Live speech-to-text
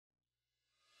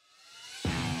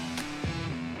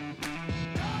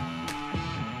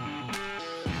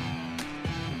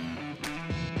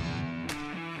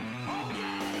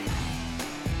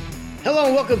Hello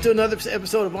and welcome to another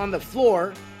episode of On the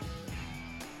Floor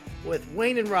with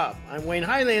Wayne and Rob. I'm Wayne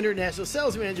Highlander, National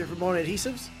Sales Manager for Bona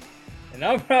Adhesives. And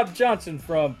I'm Rob Johnson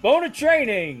from Bona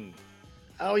Training.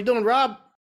 How are you doing, Rob?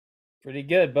 Pretty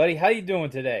good, buddy. How you doing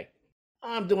today?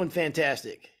 I'm doing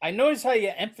fantastic. I noticed how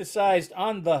you emphasized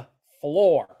on the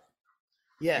floor.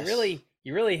 Yes.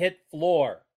 You really hit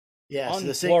floor. Yes. On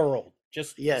the plural.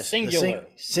 Just yes, singular.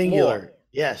 Singular. Floor.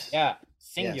 Yes. Yeah.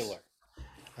 Singular.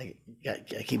 Yes.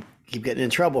 I keep getting in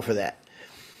trouble for that.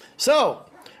 So,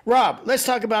 Rob, let's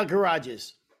talk about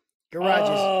garages.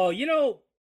 Oh,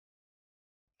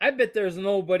 I bet there's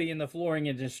nobody in the flooring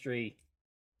industry,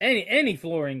 any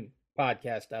flooring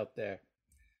podcast out there,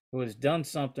 who has done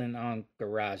something on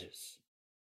garages.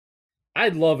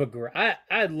 I'd love a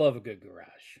good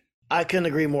garage. I couldn't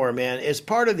agree more, man. It's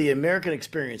part of the American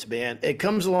experience, man. It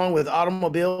comes along with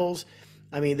automobiles.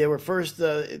 I mean, they were first,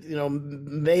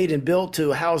 made and built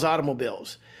to house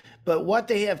automobiles. But what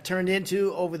they have turned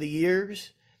into over the years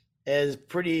is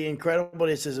pretty incredible.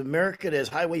 It says America, it is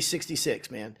Highway 66,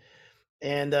 man.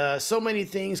 And so many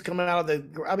things coming out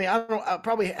of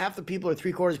probably half the people or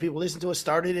 3/4 of people listen to us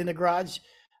started in the garage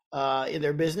in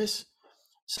their business.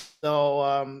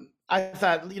 So I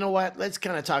thought, you know what, let's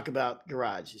kind of talk about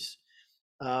garages.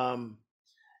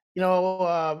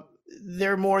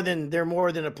 They're more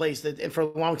than a place that, and for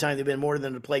a long time they've been more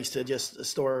than a place to just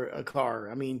store a car.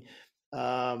 I mean,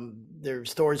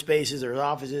 there's storage spaces, there's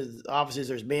offices,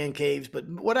 there's man caves. But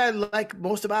what I like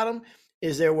most about them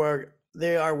is they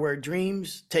are where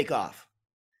dreams take off,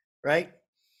 right?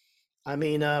 I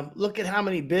mean, look at how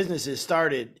many businesses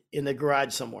started in the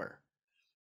garage somewhere,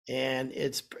 and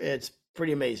it's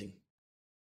pretty amazing.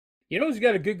 You know who's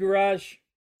got a good garage?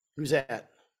 Who's that?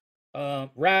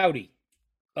 Rowdy,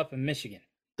 up in Michigan.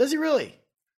 Does he really?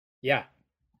 Yeah.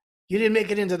 You didn't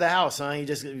make it into the house, huh? You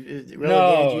just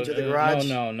relegated you to the garage?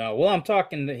 No. Well, I'm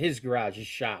talking to his garage, his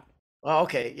shop. Oh,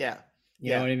 okay, yeah.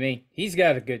 You know what I mean? He's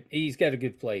got a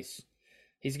good place.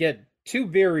 He's got 2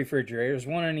 beer refrigerators,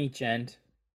 one on each end.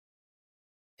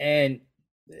 And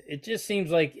it just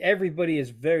seems like everybody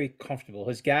is very comfortable.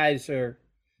 His guys are,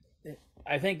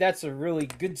 I think that's a really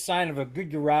good sign of a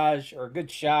good garage or a good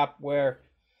shop where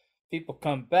people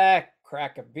come back,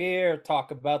 crack a beer,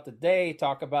 talk about the day,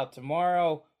 talk about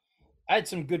tomorrow. I had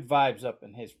some good vibes up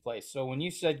in his place. So when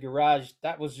you said garage,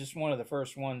 that was just one of the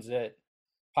first ones that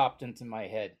popped into my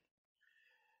head.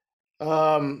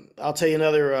 I'll tell you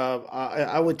another.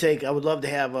 I would love to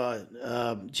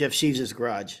have Jeff Sheaves'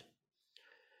 garage.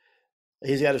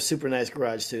 He's got a super nice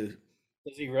garage too.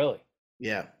 Does he really?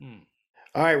 Yeah.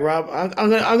 All right, Rob. I'm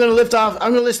gonna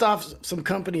list off some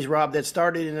companies, Rob, that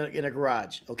started in a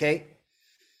garage. Okay.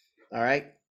 All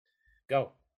right.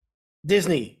 Go.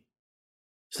 Disney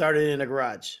started in a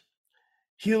garage.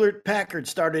 Hewlett Packard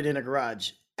started in a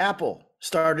garage. Apple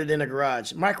started in a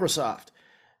garage. Microsoft,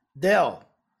 Dell,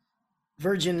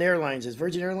 Virgin Airlines. Is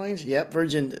Virgin Airlines? Yep.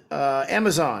 Virgin.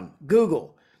 Amazon,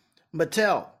 Google,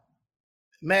 Mattel,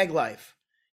 Maglife,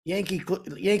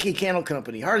 Yankee Candle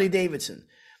Company, Harley Davidson.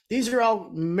 These are all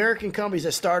American companies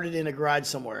that started in a garage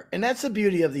somewhere, and that's the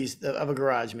beauty of a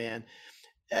garage, man.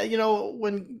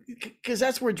 Because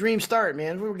that's where dreams start,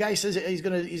 man. Where a guy says he's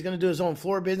gonna do his own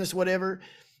floor business, whatever.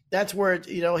 That's where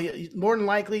more than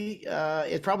likely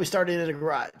it probably started in a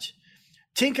garage.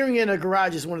 Tinkering in a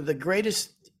garage is one of the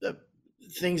greatest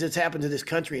things that's happened to this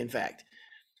country. In fact,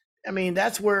 I mean,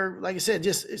 that's where, like I said,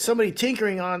 just somebody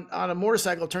tinkering on a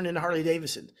motorcycle turned into Harley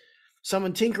Davidson.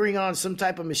 Someone tinkering on some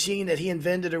type of machine that he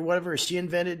invented or whatever she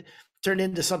invented turned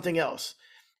into something else.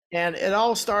 And it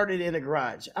all started in a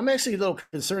garage. I'm actually a little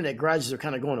concerned that garages are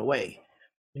kind of going away.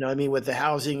 You know what I mean? With the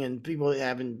housing and people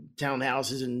having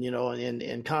townhouses and,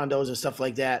 and condos and stuff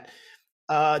like that.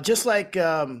 Just like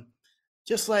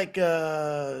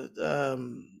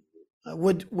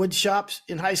wood shops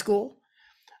in high school.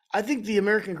 I think the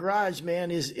American garage,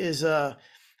 man, is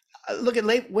look at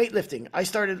weightlifting. I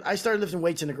started lifting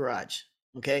weights in the garage.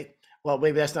 Okay. Well,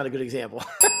 maybe that's not a good example.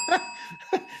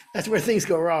 That's where things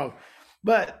go wrong.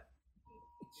 But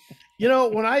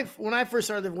when I first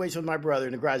started lifting weights with my brother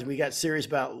in the garage, we got serious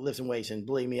about lifting weights. And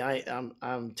believe me,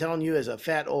 I'm telling you as a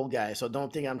fat old guy, so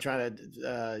don't think I'm trying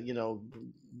to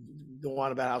go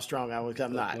on about how strong I was.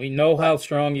 I'm not. We know how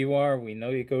strong you are. We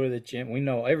know you go to the gym. We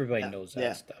know everybody knows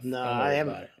that stuff. No, I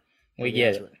haven't. About it. We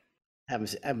get it.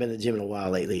 I've been to the gym in a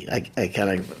while lately. I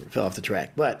kind of fell off the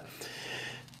track,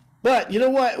 but you know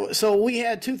what? So we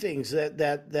had 2 things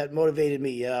that motivated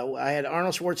me. I had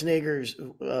Arnold Schwarzenegger's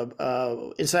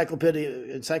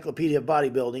Encyclopedia of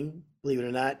Bodybuilding, believe it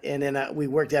or not, and then we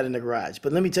worked out in the garage.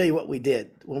 But let me tell you what we did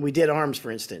when we did arms,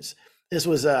 for instance. This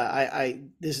was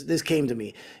this came to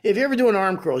me. If you ever doing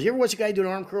arm curls, you ever watch a guy doing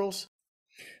arm curls?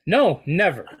 No,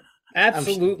 never. I'm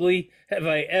Absolutely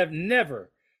have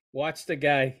never watched a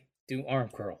guy do arm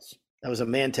curls. That was a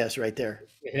man test right there.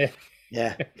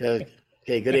 Yeah. Good.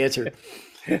 Okay, good answer.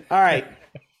 All right.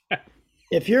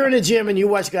 If you're in a gym and you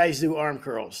watch guys do arm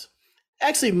curls,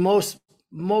 actually most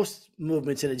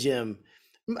movements in a gym,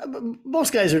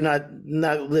 most guys are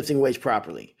not lifting weights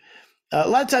properly. A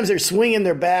lot of times they're swinging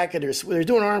their back and they're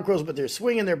doing arm curls, but they're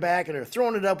swinging their back and they're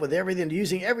throwing it up with everything. They're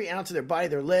using every ounce of their body,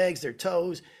 their legs, their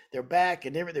toes, their back,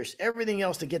 and there's everything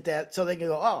else to get that so they can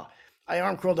go, oh, I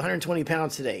arm curled 120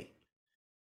 pounds today.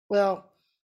 Well,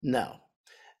 no.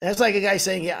 That's like a guy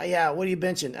saying, yeah, what are you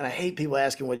benching? And I hate people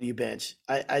asking, what do you bench?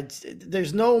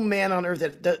 There's no man on earth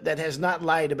that has not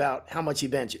lied about how much he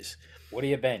benches. What do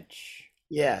you bench?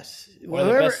 Yes. One of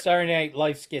the best Saturday Night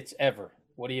Live skits ever.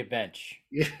 What do you bench?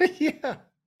 Yeah. And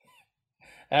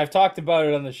I've talked about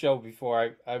it on the show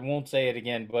before. I won't say it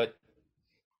again, but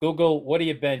Google what do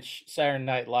you bench Saturday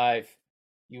Night Live.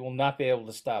 You will not be able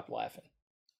to stop laughing.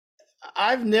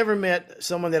 I've never met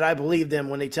someone that I believe them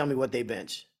when they tell me what they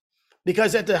bench.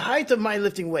 Because at the height of my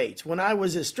lifting weights, when I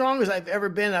was as strong as I've ever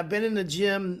been, I've been in the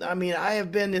gym. I mean, I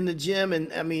have been in the gym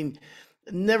and I mean,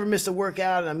 never missed a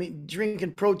workout. I mean,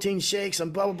 drinking protein shakes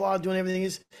and blah, blah, blah, doing everything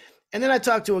is. And then I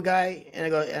talk to a guy and I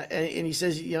go, and he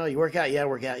says, you know, you work out? Yeah, I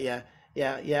work out. Yeah.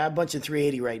 I'm bunching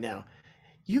 380 right now.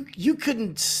 You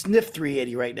couldn't sniff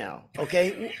 380 right now.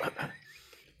 Okay.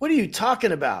 What are you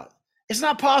talking about? It's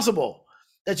not possible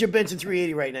that you're benching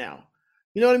 380 right now.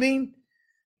 You know what I mean?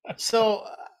 So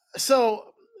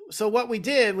what we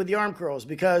did with the arm curls,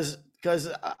 because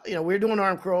you know, we were doing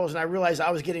arm curls and I realized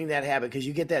I was getting that habit because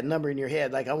you get that number in your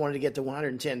head. Like I wanted to get to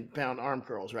 110-pound arm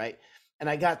curls. Right. And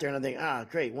I got there and I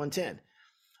think, great, 110.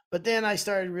 But then I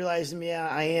started realizing, yeah,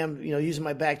 I am, you know, using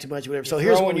my back too much, whatever. So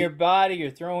here's throwing your body,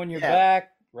 you're throwing your back.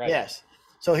 Right. Yes.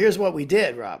 So here's what we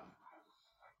did, Rob.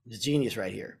 It's genius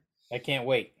right here. I can't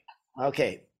wait.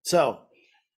 Okay. So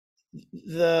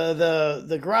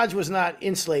the garage was not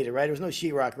insulated, right? There was no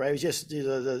sheetrock, right? It was just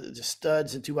the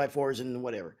studs and 2x4s and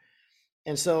whatever.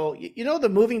 And so, you know, the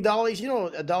moving dollies, you know,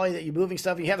 a dolly that you're moving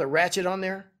stuff, and you have the ratchet on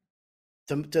there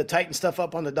to tighten stuff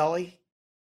up on the dolly.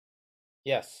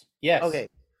 Yes. Okay.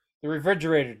 The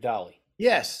refrigerator dolly.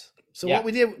 Yes. So what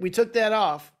we did, we took that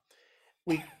off.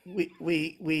 We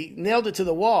nailed it to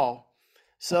the wall.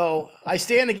 So I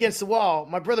stand against the wall.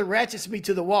 My brother ratchets me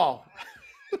to the wall.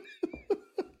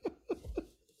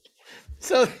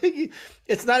 So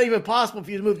it's not even possible for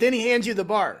you to move. Then he hands you the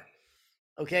bar.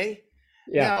 Okay.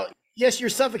 Yeah. Now, yes, you're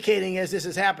suffocating as this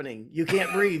is happening. You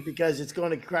can't breathe because it's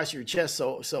going to cross your chest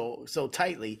so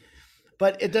tightly.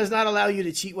 But it does not allow you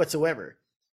to cheat whatsoever.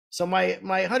 So my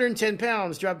 110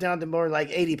 pounds dropped down to more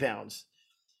like 80 pounds.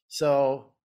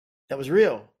 So that was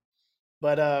real.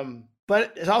 But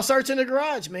it all starts in the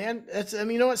garage, man. I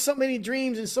mean, you know what? So many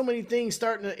dreams and so many things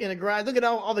start in a garage. Look at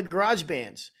all the garage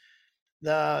bands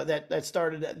that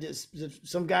started.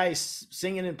 Some guys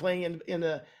singing and playing in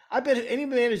the. I bet any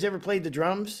man who's ever played the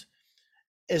drums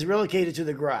is relocated to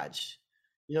the garage.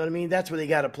 You know what I mean? That's where they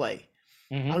got to play.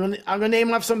 Mm-hmm. I'm gonna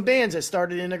name off some bands that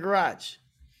started in the garage.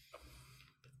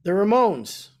 The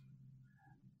Ramones,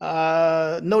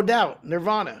 No Doubt,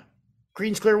 Nirvana,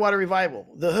 Creedence Clearwater Revival,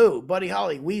 The Who, Buddy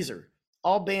Holly, Weezer,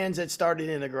 all bands that started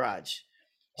in the garage.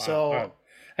 Wow. So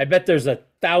I bet there's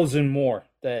 1,000 more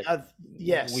that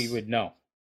yes, we would know.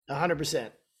 100%.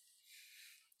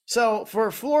 So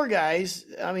for floor guys,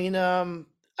 I mean,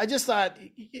 I just thought,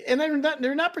 and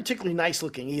they're not particularly nice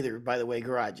looking either, by the way,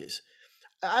 garages.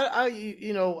 I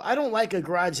don't like a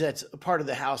garage that's a part of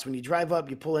the house. When you drive up,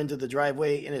 you pull into the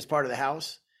driveway and it's part of the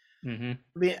house. Mm-hmm.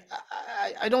 I mean,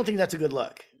 I don't think that's a good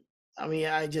look. I mean,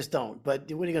 I just don't.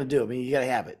 But what are you going to do? I mean, you got to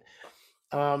have it.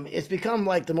 It's become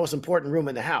like the most important room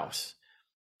in the house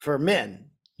for men.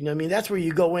 You know what I mean? That's where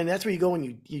you go in. That's where you go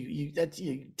when you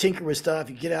tinker with stuff.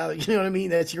 You get out. You know what I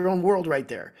mean? That's your own world right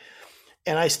there.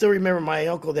 And I still remember my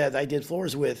uncle that I did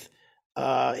floors with.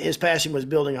 His passion was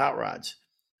building hot rods.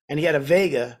 And he had a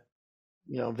Vega.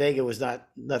 You know, Vega was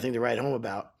nothing to write home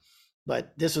about,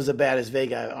 but this was the baddest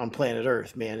Vega on planet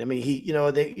Earth, man. I mean, he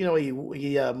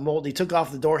molded. He took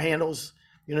off the door handles.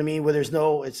 You know what I mean? Where there's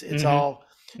no, it's mm-hmm. all,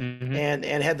 mm-hmm. and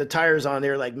had the tires on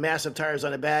there, like massive tires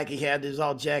on the back. He had this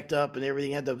all jacked up and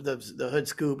everything. Had the hood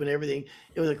scoop and everything.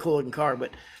 It was a cool looking car.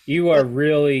 But you are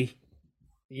really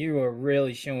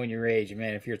showing your age,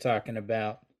 man. If you're talking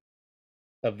about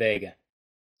a Vega.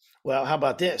 Well, how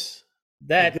about this?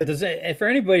 That does it, for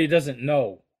anybody who doesn't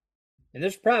know, and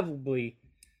there's probably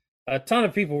a ton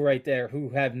of people right there who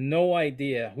have no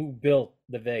idea who built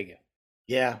the Vega.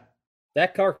 Yeah.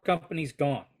 That car company's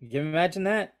gone. You can imagine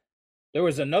that? There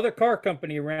was another car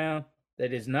company around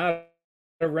that is not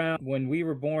around when we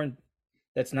were born,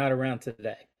 that's not around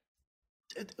today.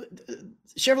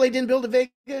 Chevrolet didn't build a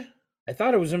Vega. I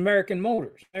thought it was American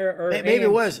Motors or Maybe it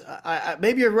AMC. was.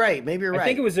 Maybe you're right. Maybe you're right. I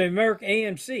think it was the American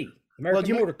AMC, American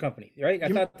you- Motor Company, right? I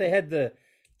thought they had the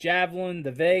Javelin,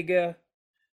 the Vega.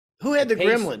 Who had the Pace-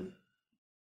 Gremlin?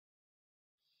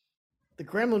 The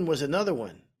Gremlin was another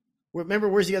one. Remember,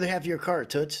 where's the other half of your car,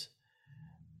 Toots?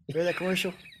 Remember that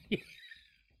commercial?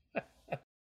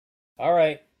 All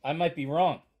right, I might be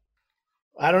wrong.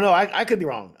 I don't know. I could be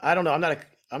wrong. I don't know.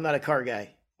 I'm not a car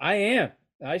guy. I am.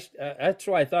 That's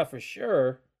why I thought for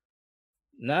sure.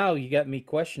 Now you got me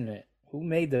questioning it. Who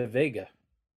made the Vega?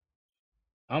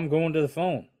 I'm going to the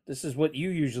phone. This is what you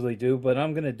usually do, but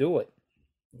I'm going to do it.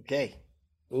 Okay.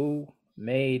 Who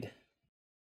made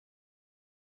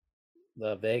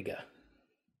the Vega?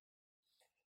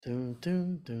 Dun,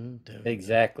 dun, dun, dun,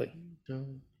 Exactly.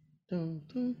 dun, dun,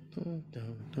 dun, dun,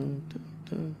 dun, dun, dun,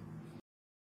 dun.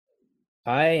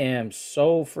 I am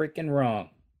so freaking wrong.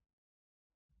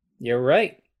 You're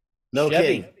right. No Chevy.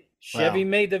 kidding. Chevy Wow.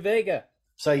 made the Vega.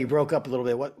 So you broke up a little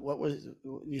bit. What was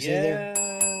you say there?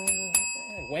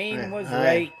 Wayne was All right.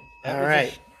 right. That All was a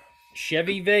right.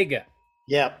 Chevy Vega.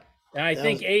 Yep. And I That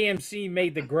think was- AMC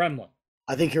made the Gremlin.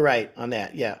 I think you're right on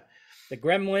that. Yeah. The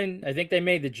Gremlin, I think they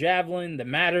made the Javelin, the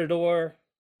Matador,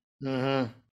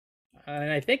 Mm-hmm.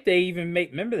 and I think they even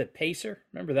made, remember the Pacer?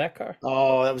 Remember that car?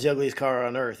 Oh, that was the ugliest car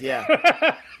on earth.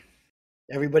 Yeah.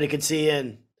 Everybody could see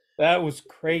in. That was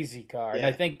crazy car. And I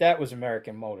Yeah. think that was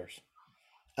American Motors.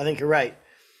 I think you're right.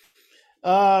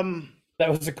 That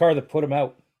was the car that put them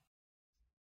out.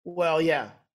 Well,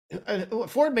 yeah.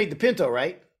 Ford made the Pinto,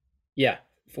 right? Yeah,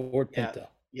 Ford Yeah. Pinto.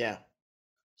 Yeah.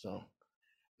 So,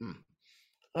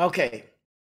 okay.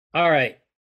 All right.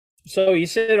 So you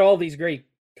said all these great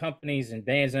companies and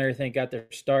bands and everything got their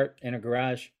start in a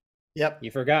garage. Yep. You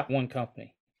forgot one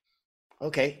company.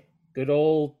 Okay. Good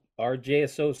old RJ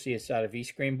Associates out of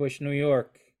East Greenbush, New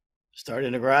York. Start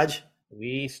in the garage.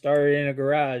 We started in a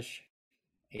garage.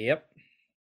 Yep.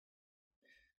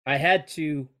 I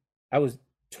was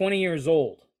 20 years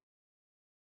old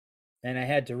and I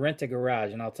had to rent a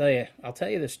garage. And I'll tell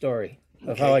you the story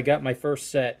of how Okay. I got my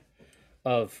first set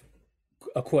of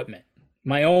equipment,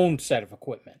 my own set of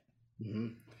equipment. Mm-hmm.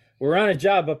 We're on a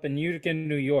job up in Utica,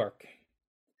 New York.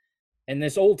 And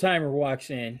this old timer walks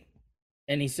in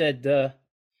and he said,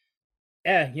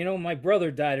 my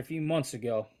brother died a few months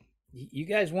ago. You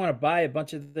guys want to buy a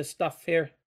bunch of this stuff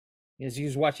here? Because he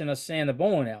was watching us sand the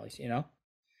bowling alleys,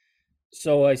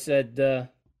 So I said,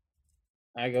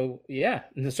 I go, yeah.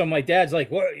 And so my dad's like,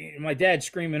 what? My dad's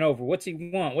screaming over, what's he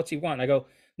want? What's he want? And I go,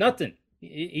 nothing.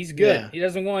 He's good. Yeah. He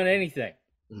doesn't want anything.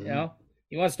 Mhm.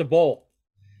 He wants to bowl.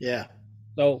 Yeah.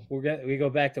 So we go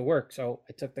back to work. So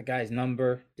I took the guy's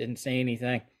number, didn't say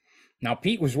anything. Now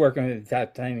Pete was working at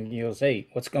that time, and he goes, "Hey,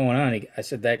 what's going on?" I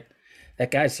said that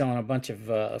guy's selling a bunch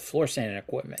of floor sanding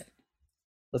equipment.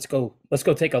 Let's go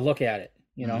take a look at it.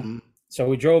 Mhm. So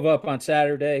we drove up on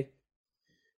Saturday.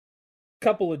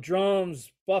 Couple of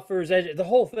drums, buffers, the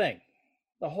whole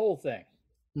thing.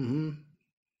 Mhm.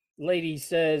 Lady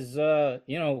says,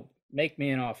 make me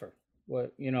an offer.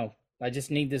 What, I just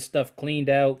need this stuff cleaned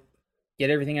out, get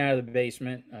everything out of the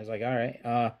basement. I was like, all right.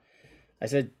 I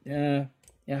said,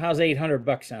 how's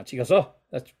 $800 sound? She goes, oh,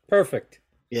 that's perfect.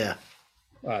 Yeah.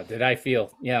 Did I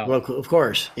feel? Yeah. Well, of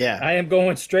course. Yeah. I am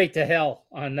going straight to hell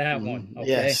on that one. Okay.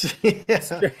 Yes.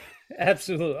 Yeah.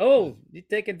 Absolutely. Oh, you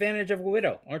take advantage of a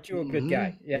widow. Aren't you a good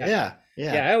guy? Yeah. Yeah.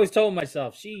 Yeah. Yeah, I always told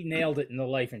myself she nailed it in the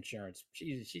life insurance.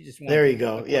 She just wanted There you to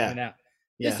go. put Yeah. equipment out.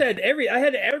 Yeah. Just had I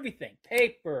had everything: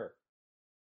 paper,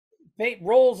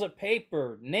 rolls of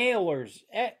paper, nailers,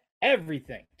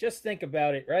 everything. Just think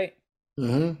about it, right?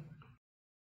 Mm-hmm.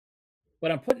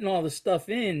 But I'm putting all the stuff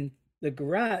in the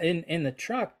garage, in the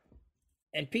truck,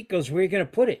 and Pete goes, "Where are you going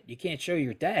to put it? You can't show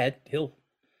your dad. He'll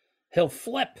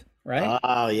flip, right?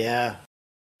 Oh, yeah.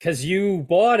 Because you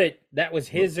bought it. That was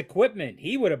his equipment.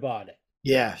 He would have bought it.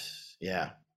 Yes.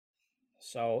 Yeah.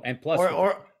 So, and plus,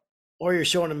 Or you're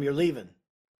showing them you're leaving.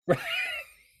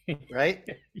 Right?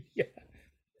 yeah.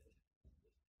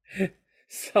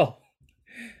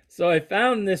 So I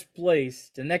found this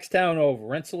place, the next town over,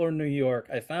 Rensselaer, New York.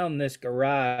 I found this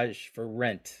garage for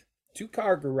rent.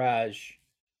 2-car garage,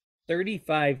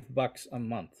 $35 a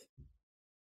month.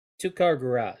 2-car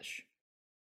garage.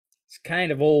 It's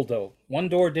kind of old though. One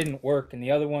door didn't work, and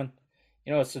the other one,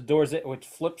 it's the doors that would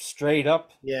flip straight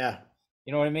up. Yeah.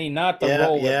 You know what I mean? Not the Yeah,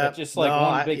 roller, yeah. but just like No,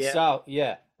 one big yeah. solid.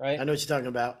 Yeah, right. I know what you're talking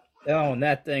about. Oh, and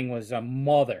that thing was a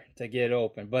mother to get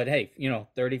open. But hey,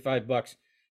 $35.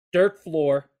 dirt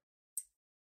floor,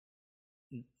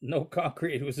 no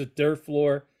concrete. It was a dirt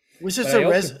floor. Was this But a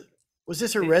was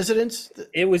this a residence?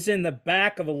 it was in the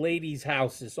back of a lady's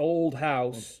house, this old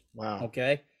house. Wow.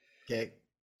 Okay. Okay.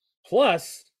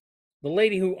 Plus, the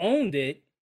lady who owned it,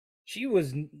 she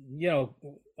was,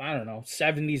 I don't know,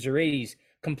 70s or 80s,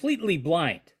 completely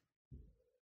blind.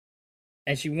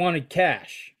 And she wanted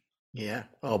cash. Yeah.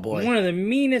 Oh boy. One of the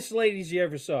meanest ladies you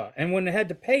ever saw. And when they had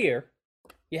to pay her,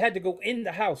 you had to go in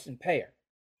the house and pay her.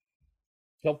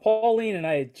 So Pauline and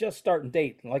I had just started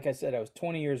dating. Like I said, I was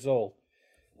 20 years old.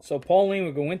 So Pauline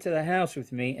would go into the house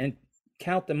with me and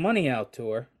count the money out to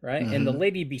her, right? And the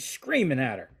lady would be screaming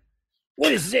at her,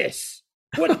 "What is this?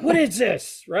 What is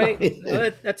this?" Right?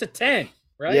 That's a 10,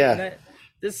 right? Yeah.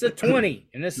 This is a 20,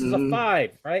 and this is a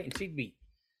 5, right? And she'd be,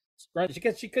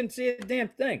 she couldn't see a damn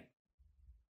thing.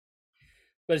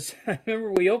 But I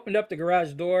remember we opened up the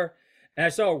garage door, and I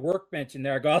saw a workbench in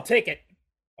there. I go, "I'll take it."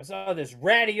 I saw this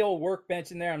ratty old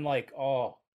workbench in there. I'm like,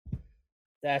 "Oh,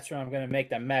 that's where I'm going to make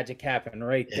the magic happen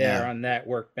right there on that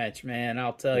workbench, man.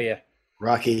 I'll tell you."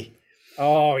 Rocky.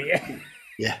 Oh, yeah.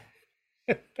 Yeah.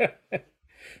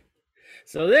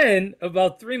 So then,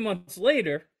 about 3 months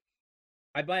later,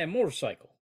 I buy a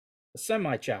motorcycle, a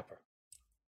semi-chopper.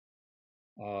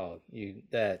 Oh,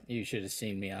 you should have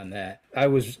seen me on that. I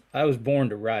was born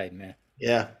to ride, man.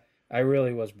 Yeah. I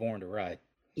really was born to ride.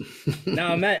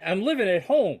 Now I'm living at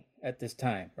home at this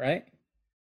time, right?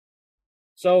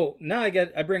 So now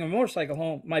I bring a motorcycle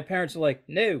home. My parents are like,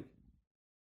 "No,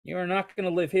 you are not going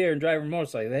to live here and drive a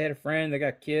motorcycle." They had a friend that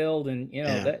got killed, and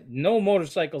no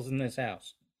motorcycles in this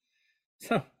house.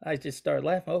 So I just started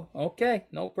laughing. "Oh, okay,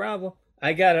 no problem.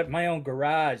 I got my own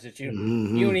garage that you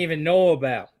don't even know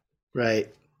about."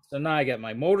 Right. So now I got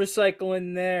my motorcycle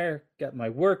in there, got my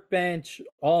workbench,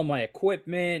 all my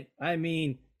equipment. I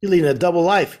mean, you're leading a double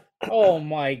life. Oh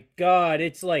my God,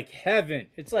 it's like heaven.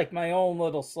 It's like my own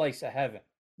little slice of heaven,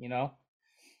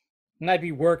 And I'd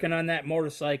be working on that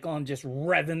motorcycle and just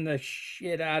revving the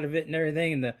shit out of it and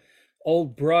everything. And the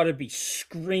old broad would be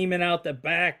screaming out the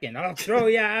back, and "I'll throw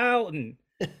you out." And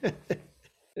it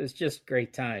was just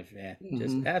great times, man.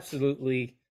 Just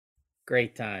absolutely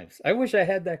great times. I wish I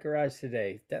had that garage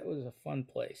today. That was a fun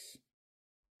place.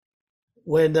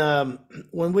 When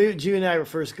Julie and I were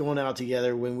first going out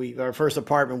together, our first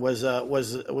apartment was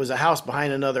a house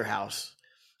behind another house,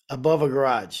 above a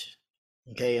garage.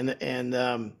 Okay, and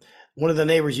one of the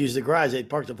neighbors used the garage. They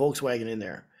parked a Volkswagen in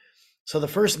there. So the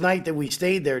first night that we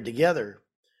stayed there together,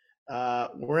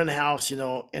 we're in the house,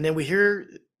 and then we hear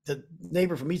the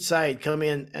neighbor from each side come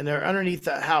in, and they're underneath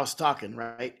the house talking,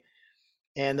 right?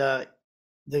 And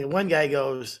the one guy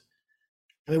goes,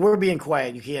 I mean, we're being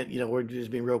quiet. You can't, we're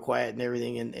just being real quiet and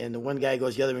everything. And the one guy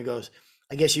goes, the other one goes,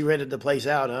 "I guess you rented the place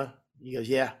out, huh?" He goes,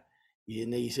 "Yeah."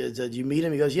 And he says, "Did you meet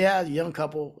him?" He goes, "Yeah, young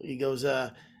couple." He goes,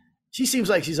 "She seems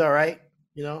like she's all right,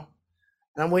 And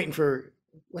I'm waiting for,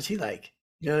 what's he like?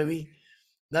 You know what I mean?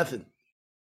 Nothing.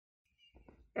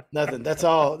 That's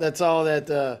all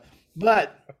that,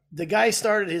 but the guy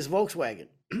started his Volkswagen.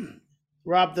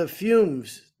 Rob, the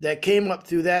fumes that came up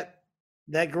through that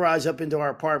garage up into our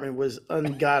apartment was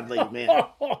ungodly, man.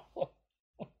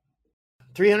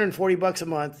 $340 a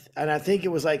month, and I think it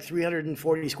was like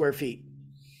 340 square feet.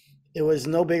 It was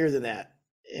no bigger than that.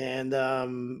 And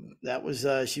that was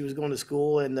she was going to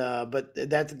school, and but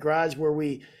that's the garage where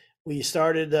we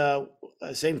started.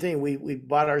 Same thing. We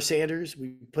bought our sanders.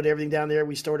 We put everything down there.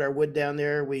 We stored our wood down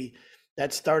there.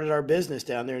 That started our business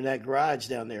down there in that garage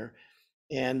down there,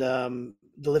 and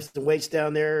the lifts and weights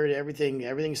down there, and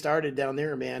everything started down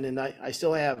there, man. And I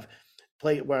still have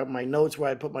my notes where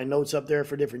I put my notes up there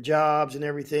for different jobs and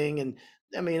everything. And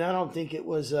I mean, I don't think it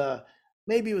was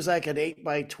maybe it was like an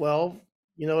 8x12.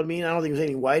 You know what I mean? I don't think it was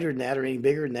any wider than that or any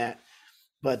bigger than that.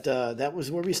 But that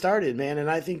was where we started, man. And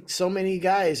I think so many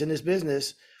guys in this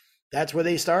business, that's where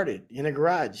they started, in a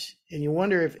garage. And you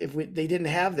wonder if they didn't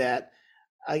have that.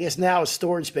 I guess now it's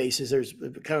storage spaces. There's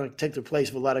kind of take the place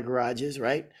of a lot of garages,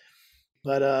 right?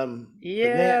 But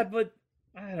but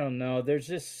I don't know. There's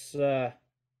just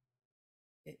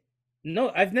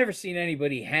no. I've never seen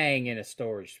anybody hang in a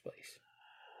storage space.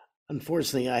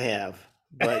 Unfortunately, I have.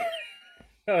 But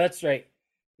oh, that's right.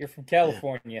 You're from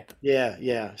California.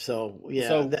 Yeah. So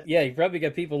you probably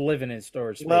got people living in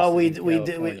storage spaces. Well,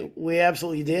 we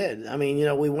absolutely did. I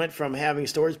mean, we went from having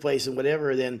storage place and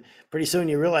whatever, then pretty soon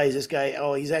you realize this guy,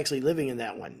 he's actually living in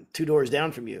that one, 2 doors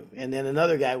down from you, and then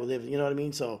another guy would live. You know what I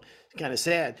mean? So it's kind of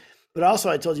sad. But also,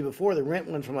 I told you before, the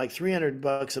rent went from like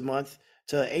 $300 a month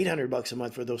to $800 a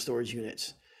month for those storage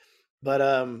units. But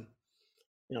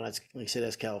that's, like I said,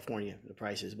 that's California, the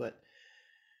prices. But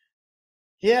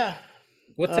yeah.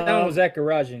 What town was that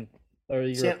garage in, or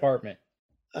your San apartment?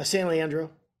 San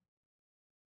Leandro.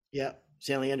 Yeah,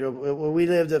 San Leandro. Well, we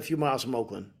lived a few miles from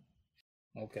Oakland.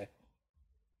 Okay.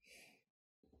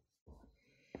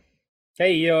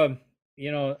 Hey, a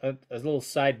little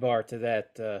sidebar to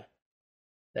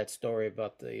that story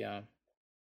about the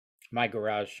my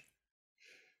garage.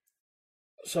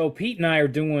 So Pete and I are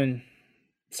doing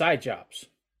side jobs,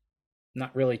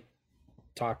 not really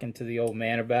talking to the old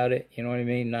man about it. You know what I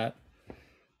mean? Not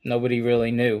nobody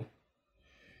really knew.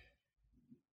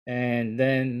 And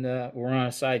then we're on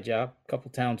a side job, a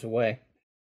couple towns away.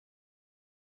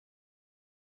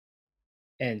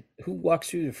 And who walks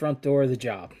through the front door of the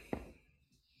job?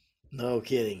 No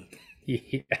kidding.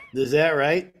 Yeah, Is that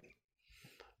right?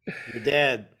 Your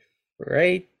dad.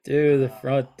 right through the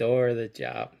front door of the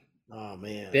job. Oh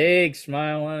man. Big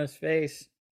smile on his face.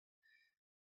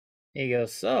 He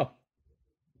goes, "So,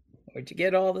 where'd you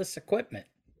get all this equipment?"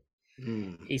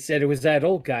 He said it was that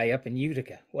old guy up in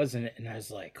Utica, wasn't it? And I was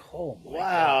like, "Oh my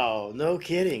Wow, God. no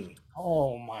kidding.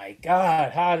 Oh my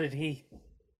God. How the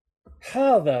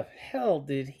hell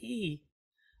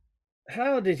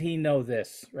how did he know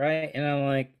this?" Right. And I'm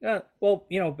like, well,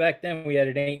 back then we had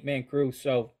an 8-man crew,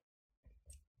 so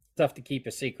tough to keep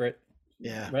a secret.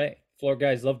 Yeah. Right. Floor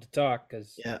guys love to talk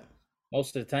because Yeah.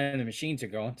 most of the time the machines are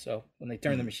going. So when they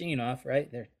turn the machine off,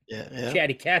 right, they're Yeah.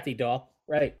 chatty Cathy doll.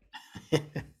 Right.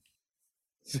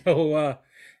 So,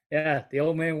 yeah, the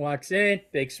old man walks in,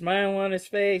 big smile on his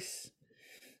face.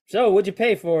 "So, what'd you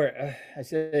pay for it?" I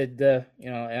said, I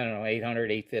don't know,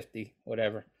 800, 850,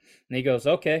 whatever. And he goes,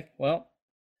 "Okay, well,"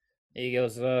 he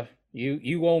goes,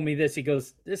 you owe me this." He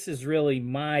goes, "This is really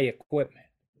my equipment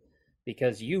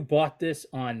because you bought this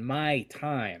on my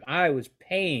time. I was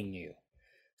paying you.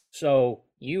 So,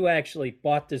 you actually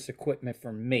bought this equipment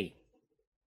from me.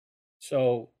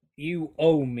 So, you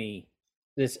owe me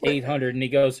this 800." And he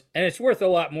goes, "And it's worth a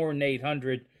lot more than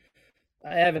 800.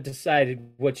 I haven't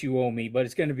decided what you owe me, but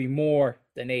it's going to be more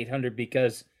than 800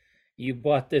 because you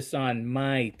bought this on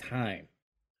my time."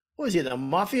 What was he, the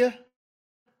mafia?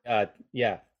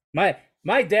 Yeah.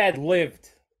 My dad lived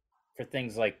for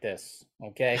things like this,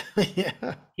 okay?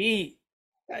 Yeah.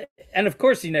 And of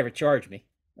course he never charged me,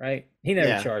 right? He never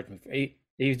Yeah. charged me.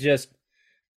 He was just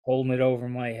holding it over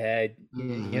my head,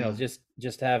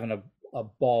 just having a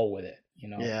ball with it,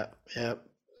 Yeah. Yeah.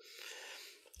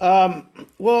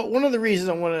 Well, one of the reasons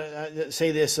I want to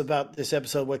say this about this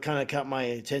episode, what kind of caught my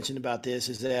attention about this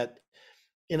is that,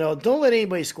 don't let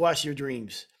anybody squash your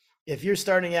dreams. If you're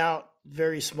starting out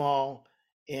very small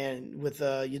and with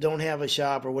you don't have a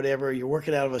shop or whatever, you're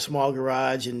working out of a small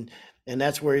garage and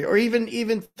that's where, or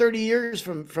even 30 years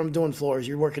from doing floors,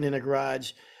 you're working in a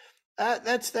garage.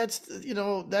 That's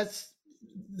the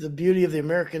beauty of the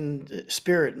American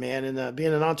spirit, man, and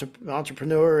being an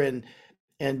entrepreneur and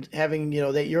having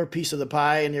that your piece of the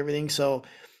pie and everything. So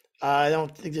I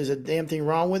don't think there's a damn thing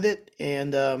wrong with it.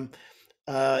 And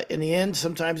in the end,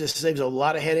 sometimes it saves a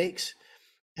lot of headaches.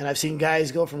 And I've seen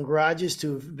guys go from garages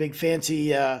to big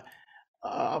fancy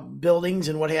buildings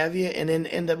and what have you, and then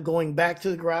end up going back to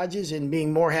the garages and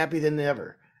being more happy than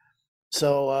ever.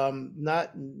 So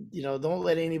not don't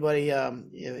let anybody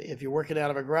if you're working out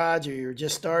of a garage or you're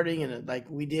just starting and like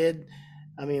we did.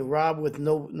 I mean, Rob with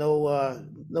no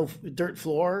dirt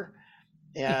floor,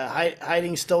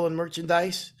 hiding stolen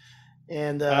merchandise,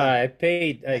 and I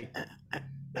paid.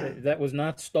 That was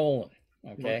not stolen.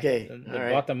 Okay. Okay. I All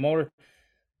right. bought the motor.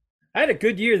 I had a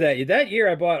good year that year. That year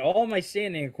I bought all my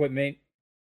sanding equipment,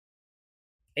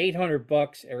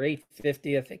 $800 or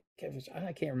 $850. I think it was.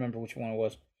 I can't remember which one it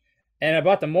was. And I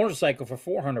bought the motorcycle for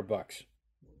 $400.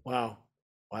 Wow.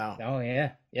 Oh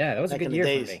yeah, that was Back a in good the year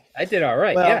for days. me. I did all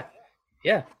right. Well-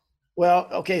 Yeah. Well,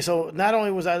 okay. So not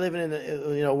only was I living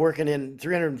in working in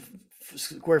 300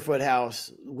 square foot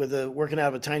house with working out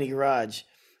of a tiny garage.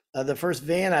 The first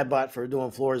van I bought for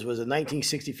doing floors was a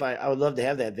 1965. I would love to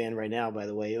have that van right now, by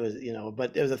the way. It was,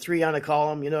 but it was a 3 on a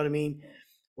column. You know what I mean?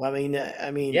 Well,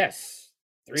 I mean, Yes.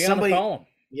 3 somebody- on the column.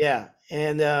 yeah.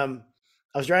 And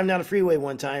I was driving down the freeway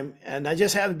one time, and I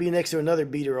just happened to be next to another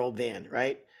beater old van.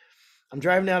 Right? I'm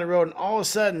driving down the road, and all of a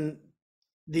sudden,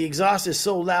 the exhaust is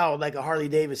so loud, like a Harley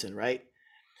Davidson. Right?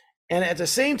 And at the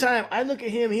same time, I look at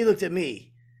him, he looked at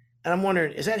me, and I'm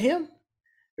wondering, is that him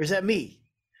or is that me?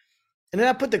 And then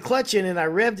I put the clutch in and I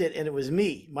revved it and it was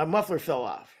me. My muffler fell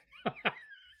off.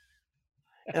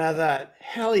 And I thought,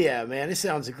 hell yeah, man, this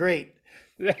sounds great.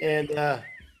 And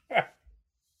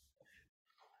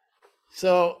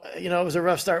so, it was a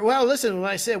rough start. Well, listen, when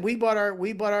I said we bought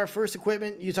our first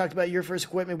equipment, you talked about your first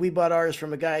equipment. We bought ours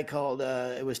from a guy called,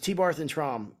 it was T. Barth and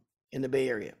Trom in the Bay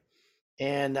Area.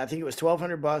 and I think it was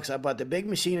 $1,200. I bought the big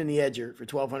machine and the edger for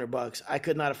 $1,200. I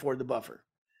could not afford the buffer.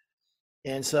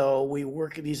 And so we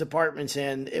work at these apartments,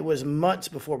 and it was months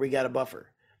before we got a buffer.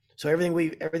 So everything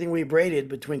we braided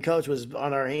between coats was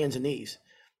on our hands and knees.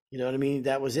 You know what I mean?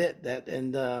 That was it. That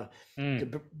and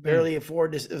could barely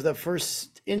afford this. The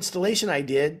first installation I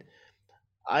did,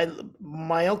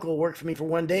 my uncle worked for me for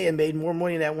one day and made more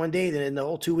money that one day than in the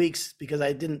whole 2 weeks because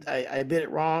I bid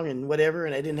it wrong and whatever,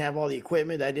 and I didn't have all the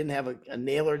equipment. I didn't have a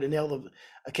nailer to nail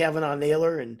a Kavanaugh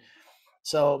nailer, and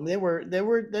so they were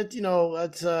that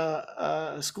it's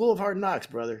a school of hard knocks,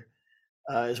 brother,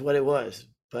 is what it was.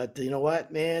 But you know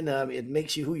what, man, it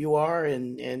makes you who you are,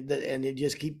 and you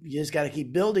just got to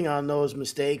keep building on those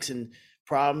mistakes and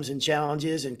problems and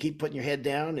challenges, and keep putting your head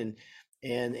down and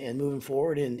moving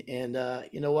forward. And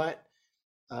you know what,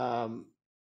 I,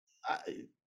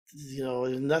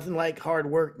 there's nothing like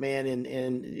hard work, man.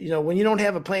 And when you don't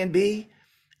have a plan B,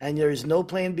 and there's no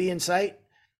plan B in sight,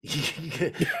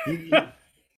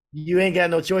 you ain't got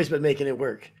no choice but making it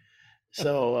work.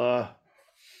 So,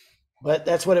 but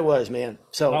that's what it was, man.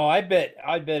 So, I bet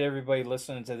everybody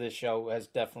listening to this show has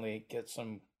definitely get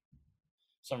some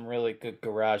really good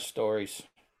garage stories.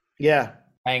 Yeah,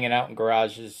 hanging out in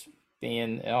garages,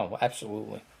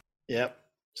 absolutely. Yep.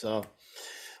 So,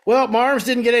 well, my arms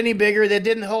didn't get any bigger. They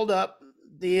didn't hold up.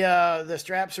 The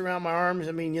straps around my arms.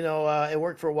 I mean, it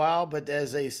worked for a while, but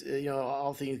as they,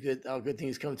 all good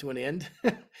things come to an end.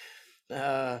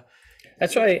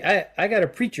 That's why I got a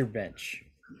preacher bench.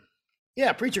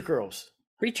 Yeah, preacher curls.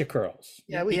 Preacher curls.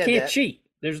 Yeah, you can't cheat.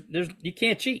 There's you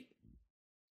can't cheat.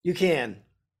 You can.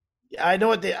 I know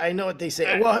what they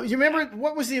say. Well, you remember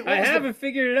what was the? I haven't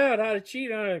figured it out how to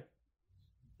cheat on a.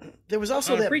 There was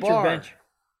also that preacher bar. bench.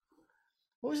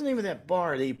 What was the name of that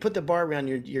bar? You put the bar around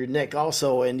your neck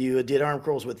also, and you did arm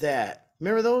curls with that.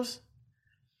 Remember those?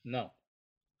 No.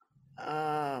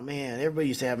 Oh man, everybody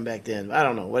used to have them back then. I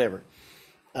don't know, whatever.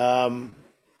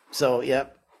 So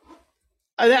yep.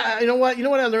 You know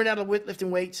what I learned out of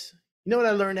lifting weights? You know what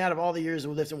I learned out of all the years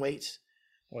of lifting weights?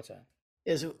 What's that?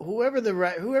 Is whoever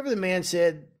the man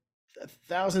said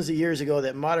thousands of years ago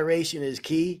that moderation is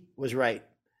key was right.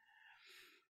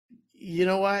 You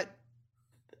know what?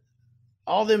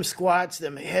 All them squats,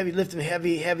 them lifting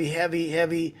heavy,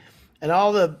 and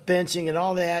all the benching and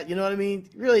all that. You know what I mean?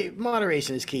 Really,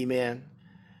 moderation is key, man.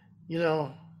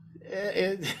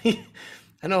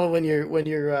 I know when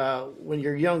you're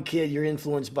a young kid, you're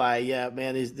influenced by you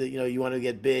want to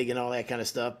get big and all that kind of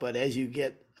stuff. But as you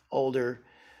get older,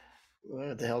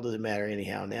 what the hell does it matter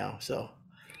anyhow now? So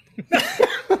what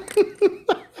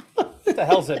the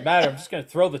hell does it matter? I'm just gonna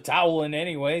throw the towel in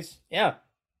anyways. Yeah,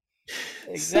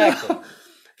 exactly. So,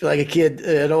 I feel like a kid,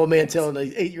 an old man telling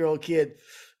an 8-year-old kid,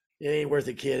 "It ain't worth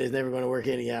it, kid. It's never going to work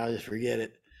anyhow. Just forget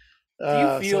it." Do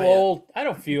you feel old? I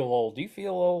don't feel old. Do you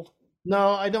feel old?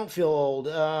 No, I don't feel old.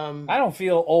 I don't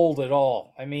feel old at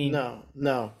all. I mean,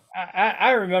 no.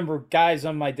 I remember guys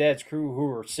on my dad's crew who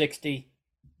were 60,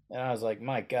 and I was like,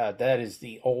 my God, that is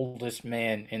the oldest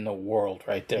man in the world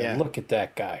right there. Yeah. Look at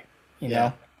that guy. You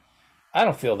know, I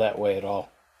don't feel that way at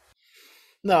all.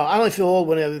 No, I only feel old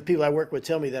when the people I work with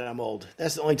tell me that I'm old.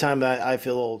 That's the only time I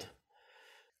feel old.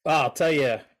 Well, I'll tell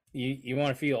you, you want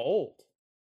to feel old.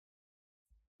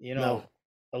 No.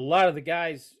 A lot of the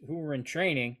guys who were in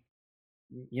training,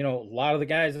 a lot of the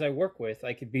guys that I work with,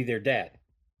 I could be their dad.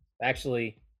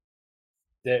 Actually,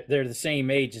 they're the same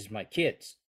age as my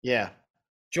kids. Yeah.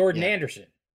 Jordan Anderson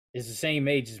is the same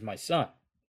age as my son.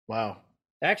 Wow.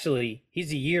 Actually,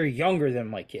 he's a year younger than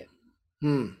my kid.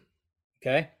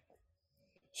 Okay.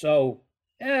 So,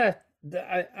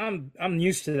 I'm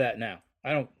used to that now.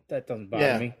 That doesn't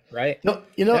bother me, right? No,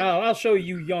 Now I'll show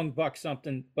you young buck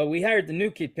something. But we hired the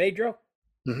new kid, Pedro.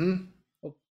 Mm-hmm.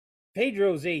 Well,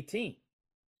 Pedro's 18.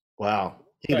 Wow,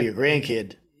 he'd be a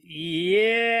grandkid.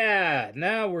 Yeah,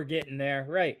 now we're getting there,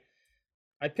 right?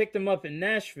 I picked him up in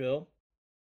Nashville.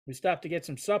 We stopped to get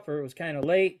some supper. It was kind of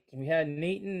late. We hadn't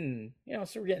eaten, and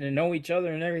so we're getting to know each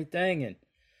other and everything. And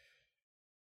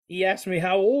he asked me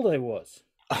how old I was.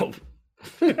 Oh,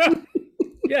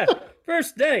 yeah,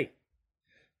 first day.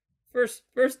 First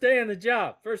day on the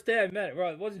job. First day I met him.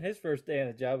 Well, it wasn't his first day on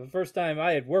the job, but first time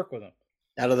I had worked with him.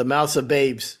 Out of the mouths of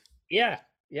babes. Yeah.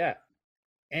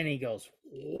 And he goes,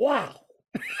 "Wow."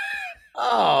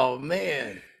 Oh,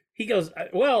 man. He goes,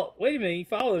 "Well, wait a minute." He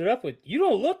followed it up with, "You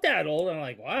don't look that old." I'm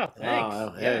like, "Wow, thanks."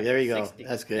 Oh, there you go. 60.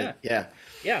 That's good. Yeah.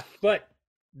 But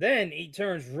then he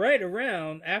turns right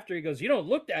around after he goes, "You don't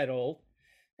look that old."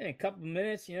 In a couple of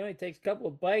minutes, he takes a couple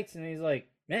of bites and he's like,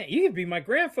 "Man, you could be my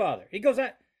grandfather." He goes,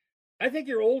 I think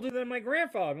you're older than my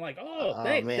grandfather. I'm like, "Oh,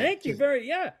 thank you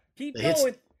very, keep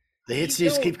going." The hits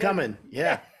just keep coming.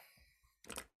 Yeah.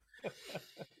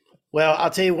 Well, I'll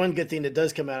tell you one good thing that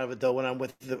does come out of it, though, when I'm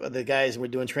with the guys and we're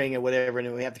doing training or whatever,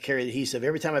 and we have to carry adhesive.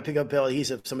 Every time I pick up Bell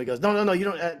adhesive, somebody goes, no, you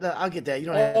don't. I'll get that. You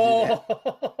don't have to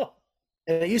do that.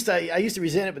 And I used to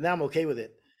resent it, but now I'm okay with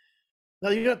it. No,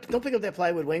 you don't pick up that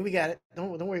plywood, Wayne. We got it. Don't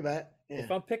worry about it. Yeah.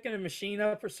 If I'm picking a machine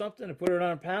up or something and put it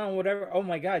on a panel, whatever, oh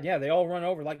my God, yeah, they all run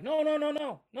over like,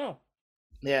 no.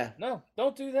 Yeah. No,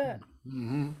 don't do that.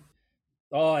 Mm-hmm.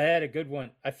 Oh, I had a good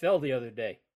one. I fell the other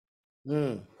day.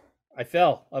 Mm. I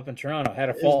fell up in Toronto. Had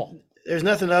a fall. There's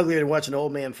nothing uglier than watching an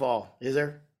old man fall, is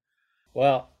there?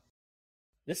 Well,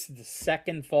 this is the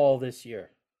second fall this year.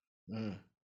 Mm.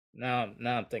 Now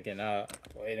I'm thinking,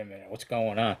 wait a minute, what's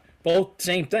going on? Both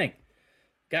same thing.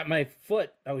 Got my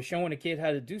foot. I was showing a kid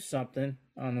how to do something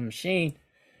on the machine.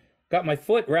 Got my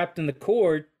foot wrapped in the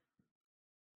cord.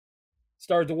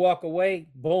 Started to walk away.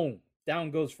 Boom. Down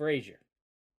goes Frazier.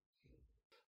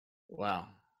 Wow.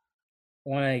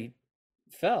 When I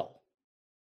fell,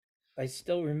 I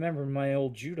still remember my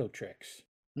old judo tricks.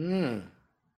 Mm.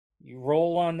 You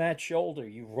roll on that shoulder.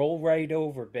 You roll right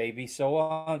over, baby.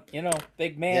 So,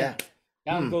 big man,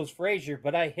 down goes Frazier.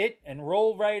 But I hit and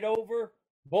roll right over.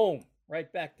 Boom.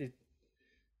 Right back to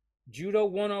Judo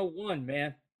 101,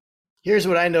 man. Here's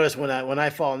what I notice when I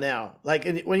fall now. Like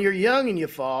when you're young and you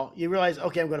fall, you realize,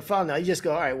 okay, I'm going to fall now. You just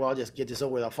go, all right, well, I'll just get this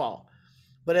over with. I'll fall.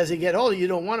 But as you get older, you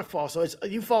don't want to fall. So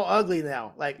you fall ugly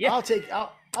now. Like I'll take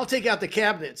out the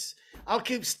cabinets. I'll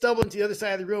keep stumbling to the other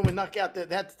side of the room and knock out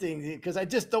that thing because I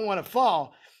just don't want to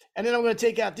fall. And then I'm going to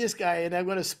take out this guy and I'm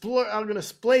going to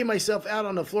splay myself out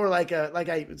on the floor like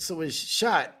I was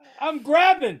shot. I'm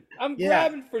grabbing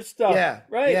for stuff. Yeah.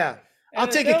 Right. Yeah. I'll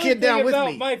take a kid down with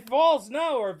me. My falls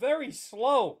now are very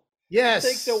slow. Yes. It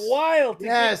takes a while to get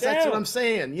down. That's what I'm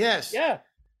saying. Yes. Yeah.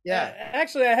 Yeah.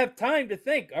 Actually, I have time to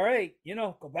think. All right,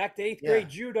 go back to 8th grade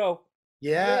judo.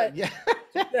 Yeah.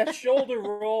 That shoulder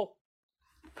roll.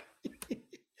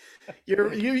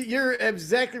 You're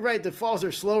exactly right. The falls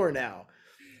are slower now.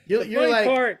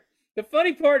 The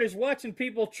funny part is watching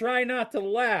people try not to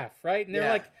laugh, right? And they're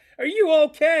like, "Are you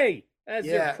okay?" As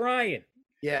they're crying.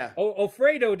 Yeah.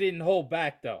 Alfredo didn't hold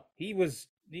back though. He just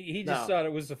thought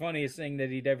it was the funniest thing that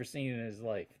he'd ever seen in his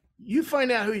life. You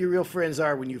find out who your real friends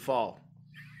are when you fall.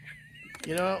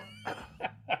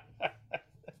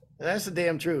 That's the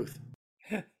damn truth.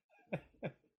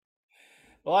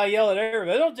 Well, I yell at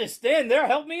everybody, don't just stand there,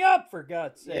 help me up, for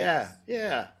God's sake.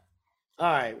 Yeah.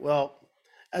 All right, well,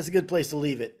 that's a good place to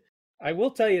leave it. I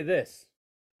will tell you this.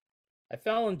 I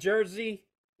fell in Jersey,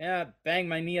 banged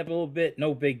my knee up a little bit,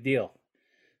 no big deal.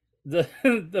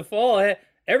 The fall,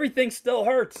 everything still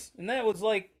hurts, and that was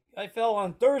like, I fell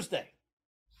on Thursday.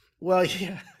 Well,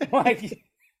 yeah.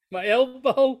 my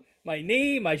elbow, my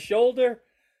knee, my shoulder.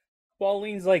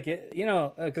 Pauline's like,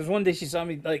 because one day she saw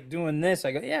me like doing this.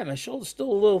 I go, yeah, my shoulder's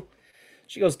still a little.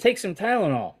 She goes, take some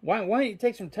Tylenol. Why don't you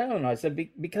take some Tylenol? I said,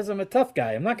 because I'm a tough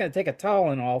guy. I'm not going to take a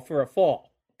Tylenol for a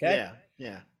fall. Okay.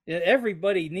 Yeah.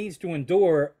 Everybody needs to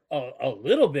endure a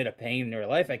little bit of pain in their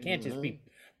life. I can't just be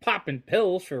popping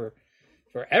pills for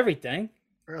everything.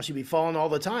 Or else you'd be falling all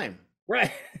the time.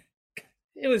 Right.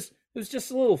 It was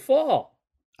just a little fall.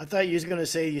 I thought you was going to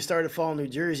say you started falling in New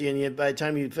Jersey, and by the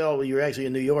time you fell, you were actually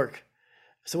in New York.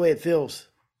 That's the way it feels.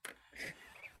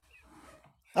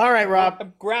 All right, Rob.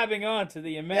 I'm grabbing on to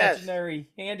the imaginary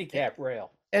handicap rail.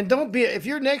 And if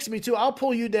you're next to me too, I'll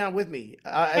pull you down with me.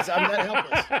 I'm that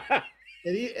helpless.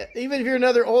 Even if you're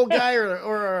another old guy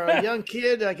or a young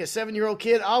kid, like a 7-year-old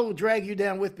kid, I'll drag you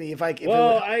down with me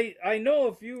I know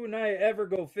if you and I ever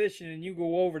go fishing and you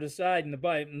go over the side in the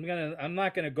bite, I'm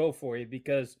not gonna go for you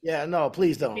because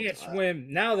please don't. You can't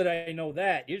swim. Now that I know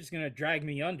that, you're just gonna drag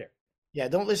me under. Yeah,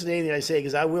 don't listen to anything I say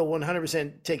because I will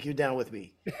 100% take you down with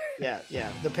me. Yeah.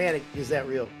 The panic is that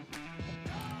real.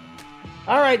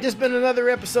 All right, this has been another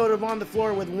episode of On the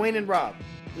Floor with Wayne and Rob.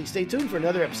 Please stay tuned for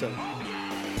another episode.